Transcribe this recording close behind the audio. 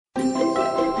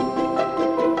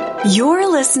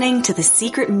You're listening to the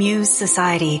Secret Muse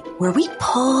Society, where we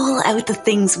pull out the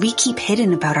things we keep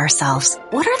hidden about ourselves.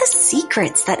 What are the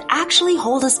secrets that actually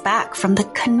hold us back from the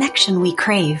connection we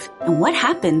crave? And what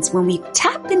happens when we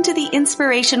tap into the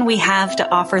inspiration we have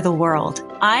to offer the world?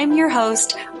 I'm your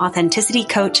host, authenticity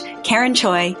coach, Karen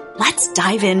Choi. Let's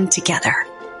dive in together.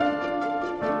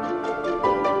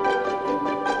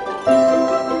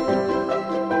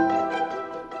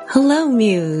 Hello,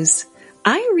 Muse.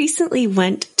 I recently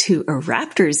went to a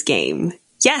Raptors game.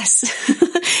 Yes,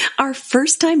 our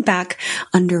first time back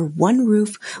under one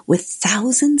roof with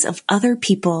thousands of other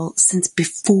people since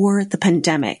before the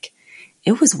pandemic.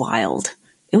 It was wild.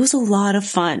 It was a lot of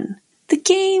fun. The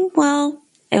game, well,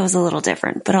 it was a little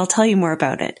different, but I'll tell you more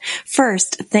about it.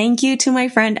 First, thank you to my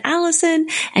friend Allison,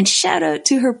 and shout out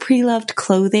to her pre-loved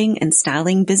clothing and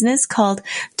styling business called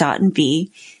Dot &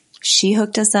 B. She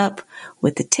hooked us up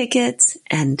with the tickets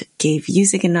and gave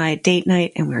Yuzik and I a date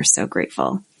night, and we were so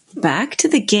grateful. Back to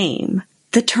the game.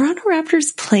 The Toronto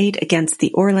Raptors played against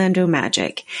the Orlando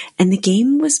Magic, and the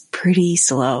game was pretty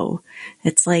slow.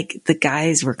 It's like the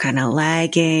guys were kind of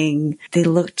lagging. They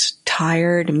looked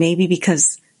tired, maybe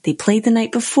because they played the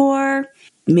night before,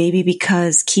 maybe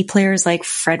because key players like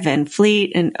Fred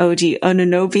VanVleet and OG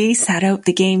Anunoby sat out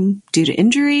the game due to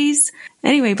injuries.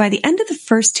 Anyway, by the end of the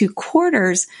first two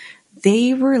quarters,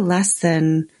 they were less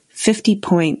than 50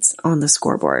 points on the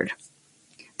scoreboard.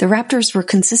 The Raptors were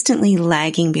consistently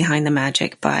lagging behind the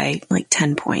Magic by like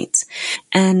 10 points.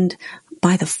 And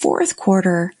by the fourth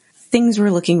quarter, things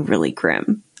were looking really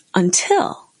grim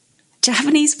until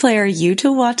Japanese player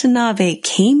Yuta Watanabe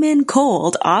came in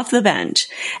cold off the bench.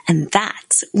 And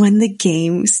that's when the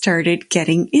game started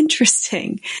getting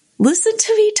interesting. Listen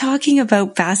to me talking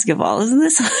about basketball. Isn't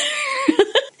this?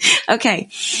 Okay.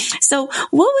 So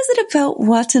what was it about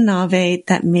Watanabe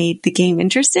that made the game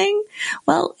interesting?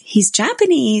 Well, he's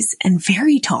Japanese and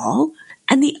very tall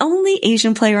and the only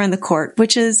Asian player on the court,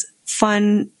 which is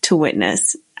fun to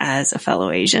witness as a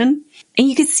fellow Asian. And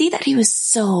you could see that he was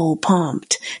so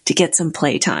pumped to get some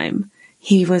playtime.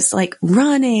 He was like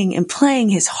running and playing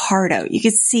his heart out. You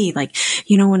could see like,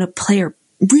 when a player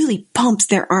really pumps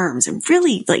their arms and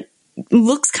really like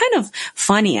looks kind of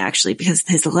funny actually because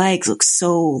his legs look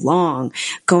so long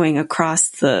going across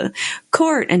the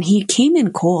court, and he came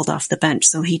in cold off the bench,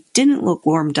 so he didn't look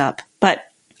warmed up. But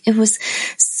it was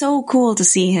so cool to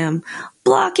see him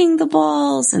blocking the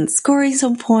balls and scoring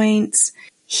some points.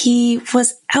 He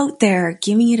was out there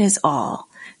giving it his all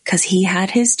because he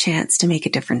had his chance to make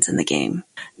a difference in the game.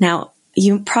 Now,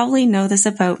 you probably know this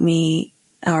about me,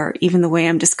 or even the way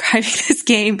I'm describing this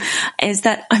game, is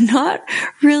that I'm not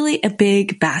really a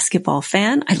big basketball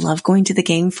fan. I love going to the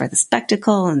game for the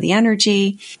spectacle and the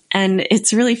energy. And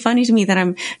it's really funny to me that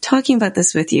I'm talking about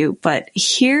this with you, but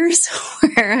here's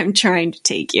where I'm trying to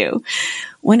take you.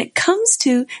 When it comes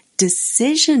to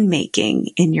decision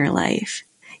making in your life,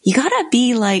 you gotta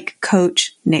be like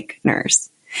Coach Nick Nurse.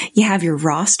 You have your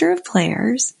roster of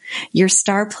players, your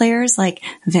star players like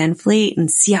VanVleet and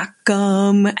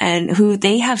Siakam, and who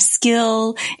they have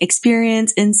skill,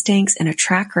 experience, instincts, and a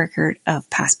track record of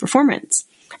past performance.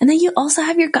 And then you also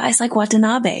have your guys like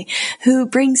Watanabe, who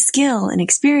bring skill and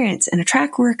experience and a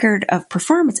track record of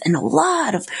performance and a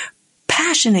lot of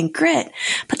passion and grit,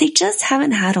 but they just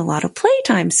haven't had a lot of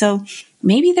playtime. So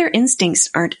maybe their instincts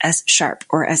aren't as sharp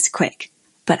or as quick.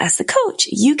 But as the coach,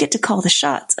 you get to call the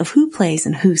shots of who plays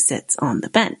and who sits on the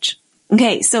bench.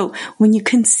 Okay, so when you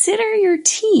consider your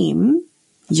team,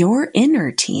 your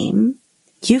inner team,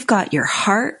 you've got your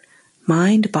heart,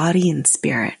 mind, body, and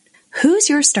spirit. Who's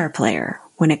your star player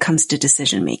when it comes to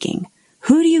decision making?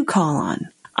 Who do you call on?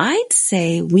 I'd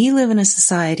say we live in a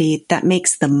society that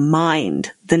makes the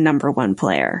mind the number one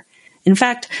player. In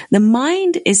fact, the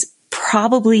mind is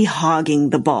probably hogging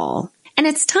the ball. And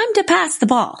it's time to pass the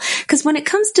ball, because when it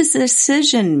comes to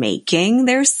decision making,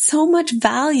 there's so much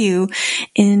value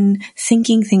in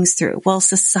thinking things through. Well,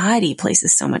 society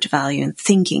places so much value in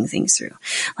thinking things through,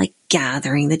 like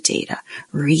gathering the data,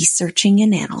 researching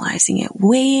and analyzing it,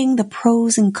 weighing the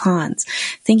pros and cons,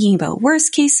 thinking about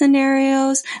worst case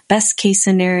scenarios, best case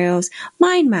scenarios,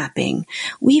 mind mapping,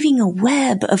 weaving a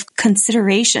web of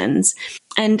considerations.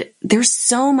 And there's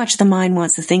so much the mind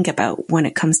wants to think about when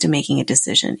it comes to making a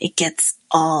decision. It gets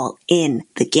all in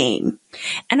the game.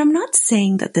 And I'm not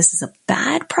saying that this is a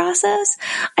bad process.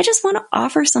 I just want to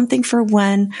offer something for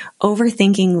when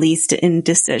overthinking leads to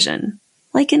indecision,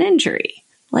 like an injury,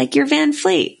 like your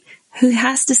VanVleet, who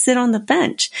has to sit on the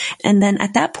bench. And then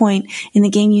at that point in the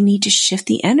game, you need to shift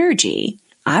the energy.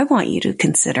 I want you to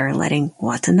consider letting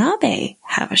Watanabe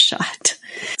have a shot.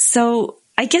 So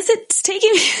I guess it's taking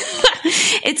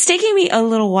it's taking me a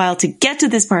little while to get to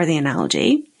this part of the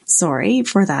analogy. Sorry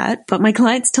for that. But my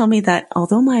clients tell me that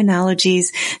although my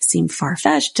analogies seem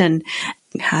far-fetched and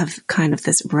have kind of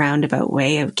this roundabout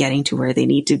way of getting to where they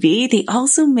need to be, they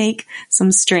also make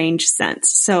some strange sense.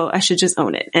 So I should just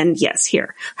own it. And yes,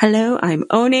 here. Hello, I'm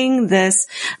owning this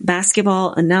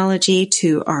basketball analogy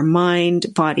to our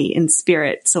mind, body, and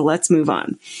spirit. So let's move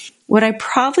on. What I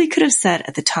probably could have said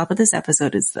at the top of this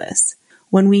episode is this.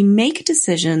 When we make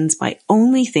decisions by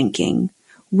only thinking,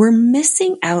 we're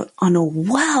missing out on a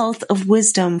wealth of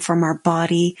wisdom from our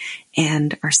body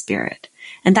and our spirit.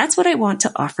 And that's what I want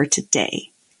to offer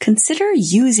today. Consider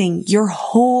using your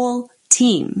whole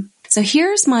team. So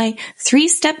here's my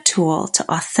 3-step tool to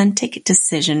authentic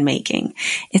decision making.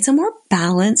 It's a more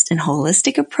balanced and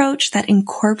holistic approach that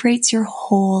incorporates your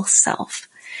whole self.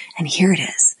 And here it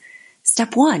is.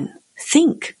 Step 1,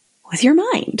 think with your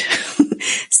mind.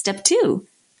 Step 2,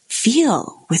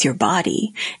 feel with your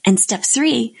body. And step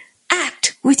 3,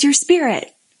 act with your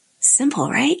spirit.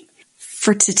 Simple, right?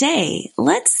 For today,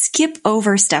 let's skip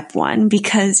over step 1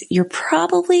 because you're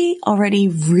probably already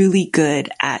really good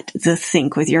at the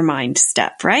think with your mind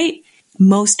step, right?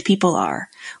 Most people are.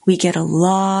 We get a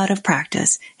lot of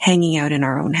practice hanging out in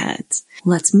our own heads.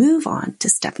 Let's move on to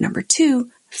step number 2,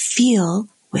 feel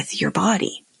with your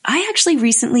body. I actually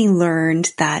recently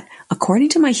learned that according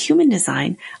to my human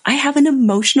design, I have an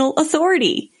emotional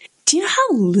authority. Do you know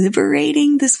how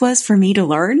liberating this was for me to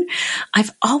learn? I've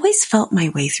always felt my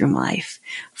way through life,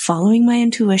 following my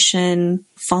intuition,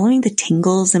 following the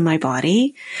tingles in my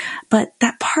body, but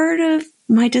that part of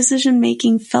my decision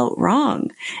making felt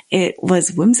wrong. It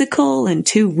was whimsical and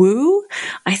too woo.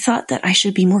 I thought that I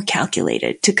should be more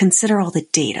calculated, to consider all the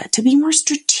data, to be more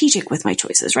strategic with my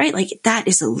choices, right? Like that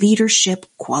is a leadership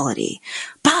quality.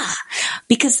 Bah!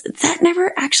 Because that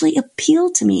never actually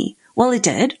appealed to me. Well, it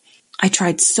did. I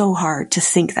tried so hard to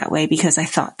think that way because I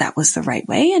thought that was the right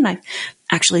way, and I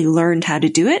actually learned how to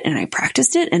do it, and I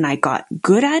practiced it, and I got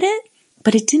good at it,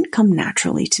 but it didn't come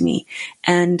naturally to me.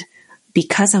 And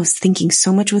because I was thinking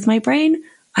so much with my brain,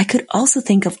 I could also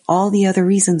think of all the other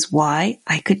reasons why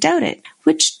I could doubt it,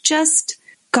 which just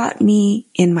got me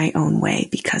in my own way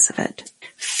because of it.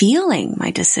 Feeling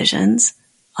my decisions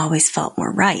always felt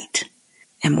more right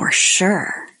and more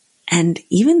sure. And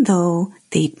even though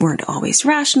they weren't always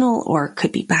rational or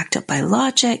could be backed up by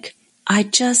logic, I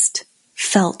just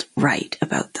felt right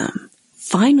about them.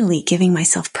 Finally giving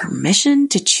myself permission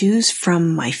to choose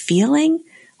from my feeling,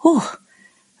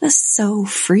 that's so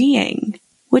freeing,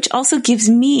 which also gives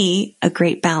me a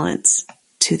great balance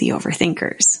to the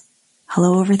overthinkers.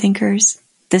 Hello, overthinkers.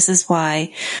 This is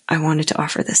why I wanted to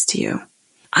offer this to you.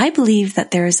 I believe that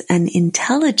there's an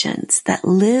intelligence that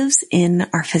lives in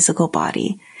our physical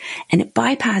body, and it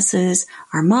bypasses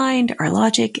our mind, our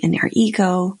logic, and our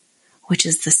ego, which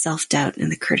is the self-doubt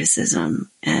and the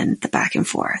criticism and the back and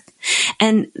forth.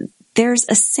 And there's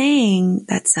a saying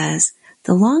that says,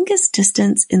 the longest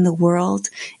distance in the world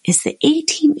is the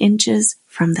 18 inches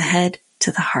from the head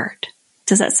to the heart.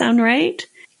 Does that sound right?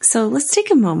 So let's take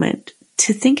a moment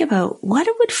to think about what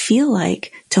it would feel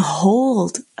like to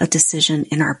hold a decision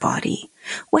in our body.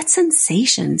 What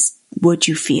sensations would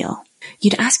you feel?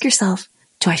 You'd ask yourself,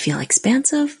 do I feel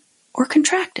expansive or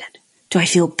contracted? Do I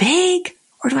feel big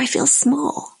or do I feel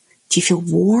small? Do you feel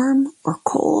warm or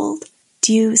cold?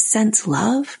 Do you sense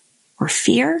love or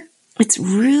fear? It's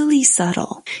really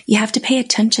subtle. You have to pay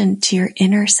attention to your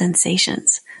inner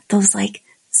sensations, those like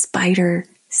spider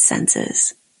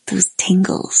senses, those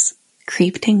tingles,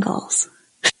 creep tingles.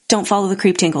 Don't follow the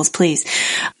creep tingles, please.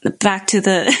 Back to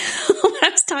the what I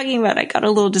was talking about. I got a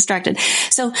little distracted.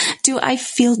 So, do I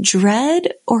feel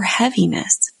dread or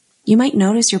heaviness? You might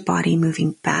notice your body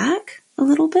moving back a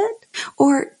little bit.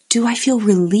 Or do I feel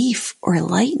relief or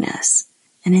lightness?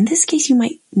 And in this case, you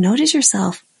might notice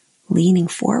yourself leaning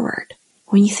forward.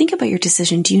 When you think about your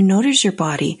decision, do you notice your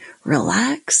body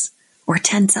relax or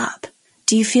tense up?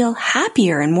 Do you feel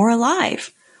happier and more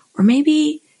alive? Or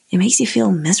maybe it makes you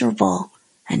feel miserable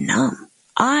and numb.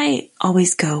 I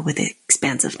always go with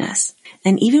expansiveness.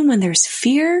 And even when there's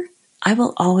fear, I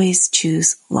will always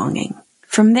choose longing.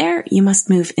 From there, you must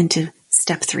move into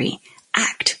step 3.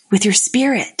 Act with your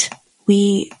spirit.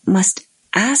 We must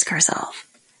ask ourselves,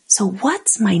 so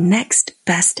what's my next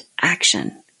best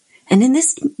action? And in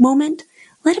this moment,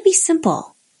 let it be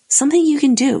simple. Something you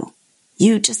can do.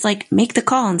 You just make the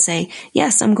call and say,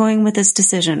 yes, I'm going with this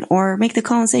decision. Or make the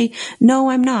call and say, no,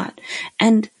 I'm not.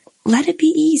 And let it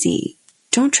be easy.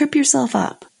 Don't trip yourself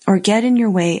up or get in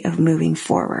your way of moving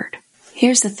forward.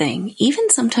 Here's the thing. Even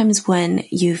sometimes when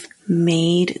you've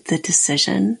made the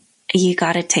decision, you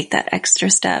got to take that extra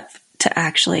step to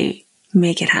actually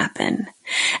make it happen.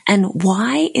 And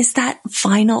why is that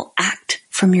final act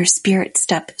from your spirit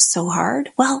step so hard?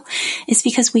 Well, it's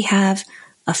because we have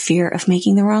a fear of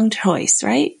making the wrong choice,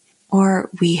 right? Or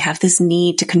we have this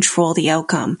need to control the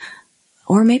outcome.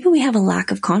 Or maybe we have a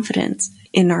lack of confidence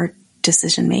in our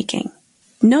decision making.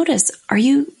 Notice, are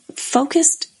you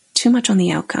focused too much on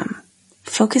the outcome?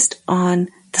 Focused on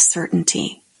the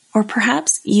certainty? Or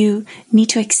perhaps you need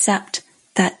to accept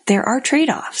that there are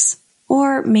trade-offs.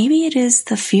 Or maybe it is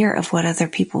the fear of what other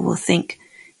people will think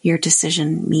your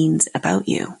decision means about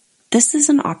you. This is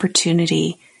an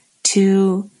opportunity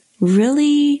to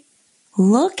really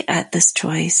look at this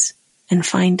choice and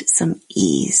find some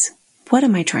ease. What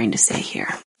am I trying to say here?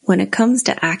 When it comes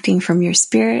to acting from your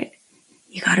spirit,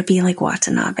 you got to be like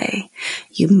Watanabe.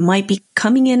 You might be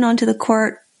coming in onto the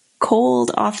court cold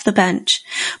off the bench,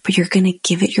 but you're going to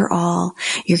give it your all.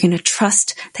 You're going to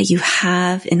trust that you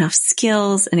have enough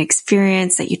skills and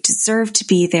experience, that you deserve to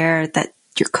be there, that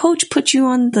your coach put you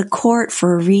on the court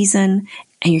for a reason,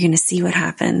 and you're going to see what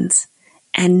happens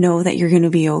and know that you're going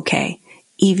to be okay.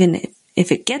 Even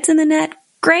if it gets in the net,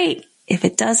 great. If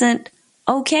it doesn't,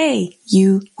 okay,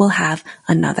 you will have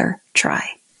another try.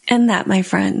 And that, my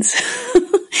friends,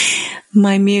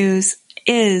 my muse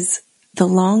is the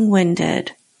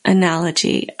long-winded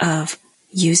analogy of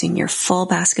using your full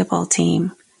basketball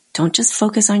team. Don't just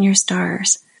focus on your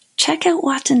stars. Check out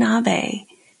Watanabe,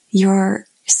 your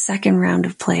second round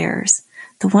of players,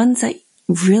 the ones that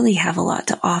really have a lot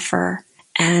to offer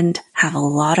and have a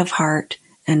lot of heart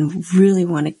and really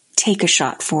want to take a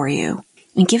shot for you,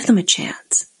 and give them a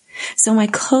chance. So my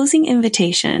closing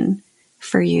invitation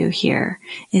for you here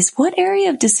is, what area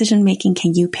of decision making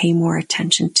can you pay more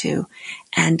attention to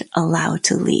and allow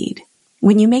to lead?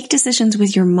 When you make decisions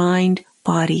with your mind,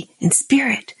 body, and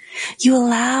spirit, you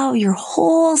allow your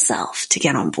whole self to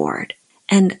get on board.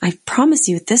 And I promise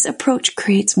you, this approach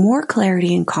creates more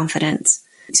clarity and confidence,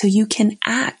 so you can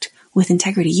act with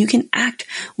integrity. You can act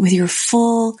with your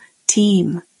full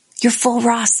team, your full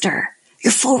roster,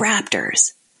 your full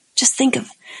Raptors. Just think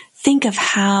of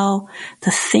how the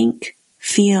think,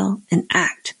 feel, and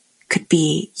act could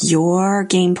be your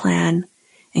game plan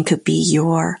and could be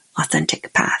your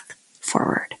authentic path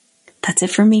forward. That's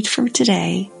it for me for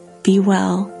today. Be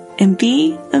well and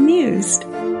be amused.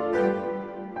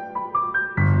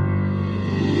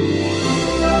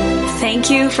 Thank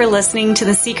you for listening to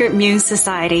the Secret Muse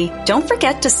Society. Don't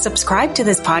forget to subscribe to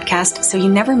this podcast so you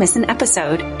never miss an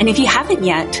episode. And if you haven't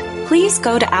yet, please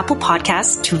go to Apple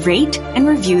Podcasts to rate and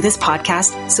review this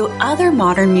podcast so other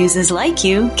modern muses like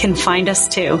you can find us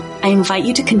too. I invite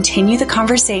you to continue the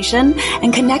conversation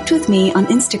and connect with me on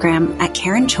Instagram at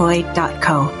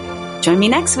KarenChoi.co. Join me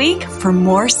next week for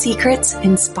more secrets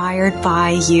inspired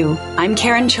by you. I'm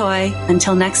Karen Choi.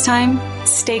 Until next time,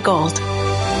 stay gold.